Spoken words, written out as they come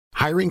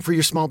Hiring for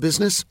your small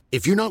business?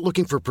 If you're not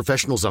looking for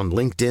professionals on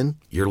LinkedIn,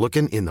 you're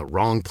looking in the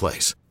wrong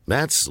place.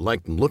 That's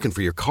like looking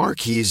for your car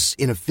keys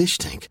in a fish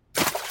tank.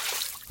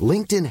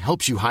 LinkedIn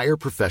helps you hire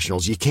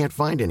professionals you can't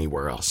find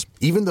anywhere else,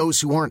 even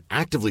those who aren't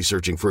actively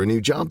searching for a new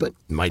job but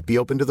might be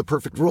open to the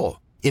perfect role.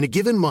 In a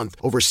given month,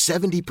 over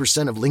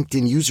 70% of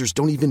LinkedIn users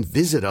don't even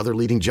visit other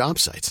leading job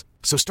sites.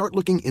 So start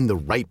looking in the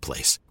right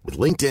place. With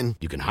LinkedIn,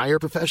 you can hire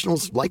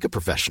professionals like a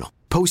professional.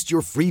 Post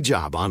your free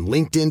job on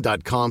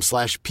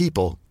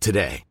linkedin.com/people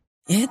today.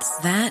 It's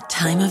that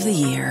time of the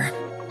year.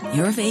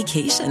 Your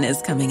vacation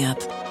is coming up.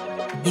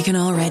 You can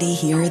already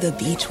hear the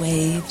beach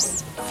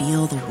waves,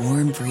 feel the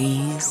warm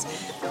breeze,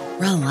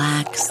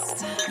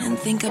 relax, and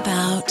think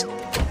about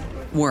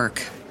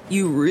work.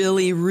 You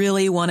really,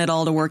 really want it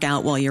all to work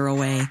out while you're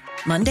away.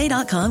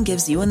 Monday.com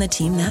gives you and the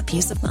team that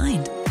peace of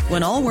mind.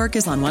 When all work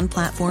is on one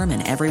platform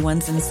and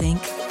everyone's in sync,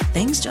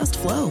 things just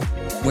flow.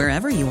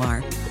 Wherever you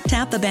are,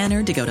 tap the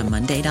banner to go to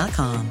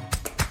Monday.com.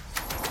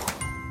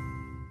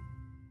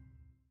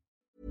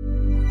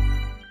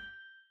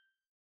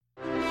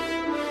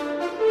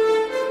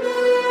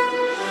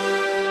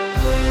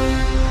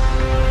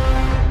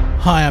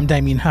 Hi, I'm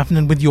Damien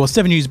Heffernan with your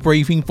 7 News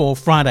briefing for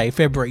Friday,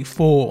 February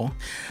 4.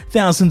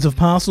 Thousands of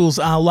parcels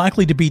are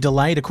likely to be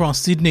delayed across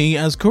Sydney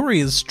as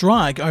couriers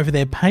strike over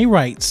their pay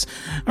rates.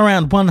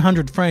 Around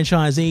 100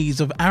 franchisees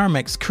of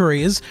Aramex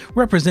Couriers,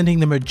 representing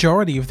the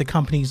majority of the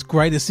company's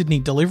Greater Sydney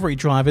delivery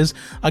drivers,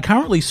 are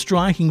currently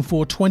striking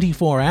for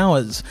 24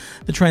 hours.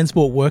 The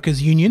Transport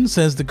Workers Union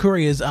says the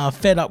couriers are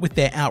fed up with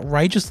their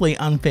outrageously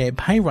unfair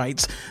pay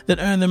rates that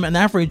earn them an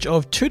average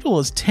of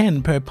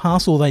 $2.10 per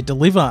parcel they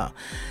deliver.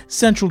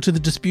 Central to the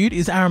dispute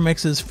is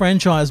Aramex's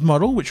franchise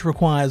model, which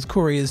requires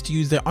couriers to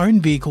use their own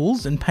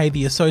vehicles and pay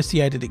the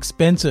associated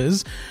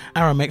expenses.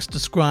 Aramex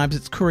describes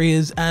its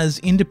couriers as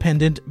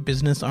independent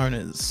business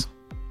owners.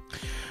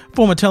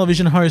 Former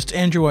television host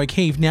Andrew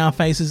O'Keefe now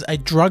faces a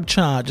drug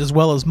charge as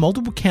well as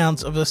multiple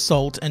counts of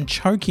assault and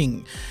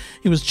choking.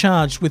 He was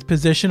charged with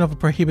possession of a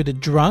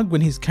prohibited drug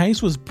when his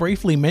case was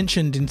briefly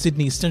mentioned in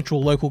Sydney's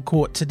Central Local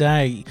Court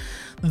today.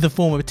 The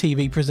former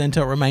TV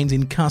presenter remains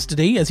in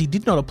custody as he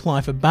did not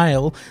apply for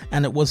bail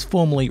and it was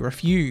formally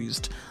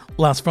refused.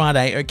 Last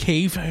Friday,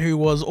 O'Keefe, who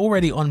was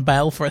already on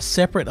bail for a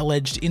separate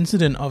alleged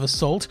incident of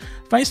assault,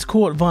 faced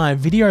court via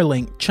video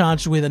link,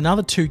 charged with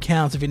another 2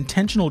 counts of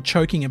intentional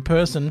choking a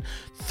person,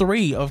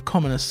 3 of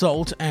common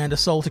assault, and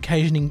assault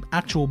occasioning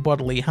actual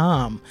bodily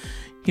harm.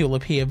 He will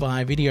appear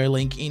via video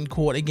link in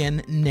court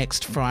again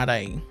next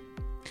Friday.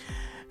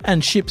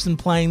 And ships and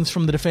planes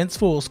from the Defence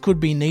Force could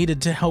be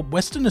needed to help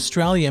Western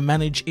Australia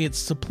manage its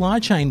supply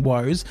chain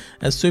woes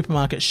as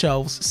supermarket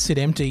shelves sit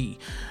empty.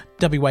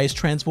 WA's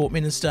Transport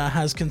Minister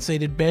has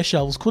conceded bare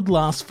shelves could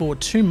last for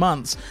 2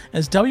 months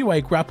as WA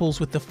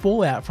grapples with the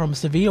fallout from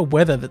severe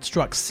weather that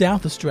struck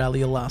South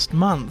Australia last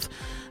month.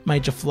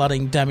 Major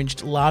flooding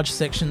damaged large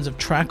sections of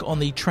track on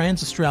the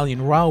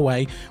Trans-Australian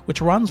Railway, which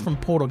runs from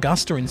Port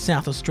Augusta in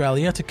South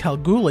Australia to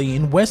Kalgoorlie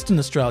in Western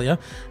Australia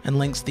and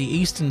links the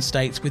eastern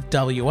states with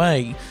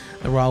WA.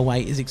 The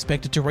railway is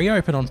expected to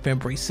reopen on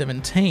February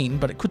 17,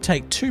 but it could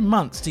take 2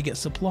 months to get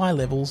supply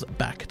levels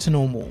back to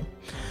normal.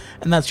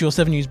 And that's your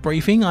 7 News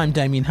briefing. I'm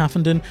Damien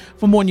Huffenden.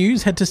 For more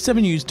news, head to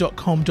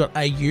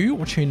 7news.com.au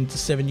or tune into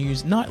 7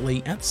 News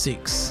nightly at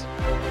 6.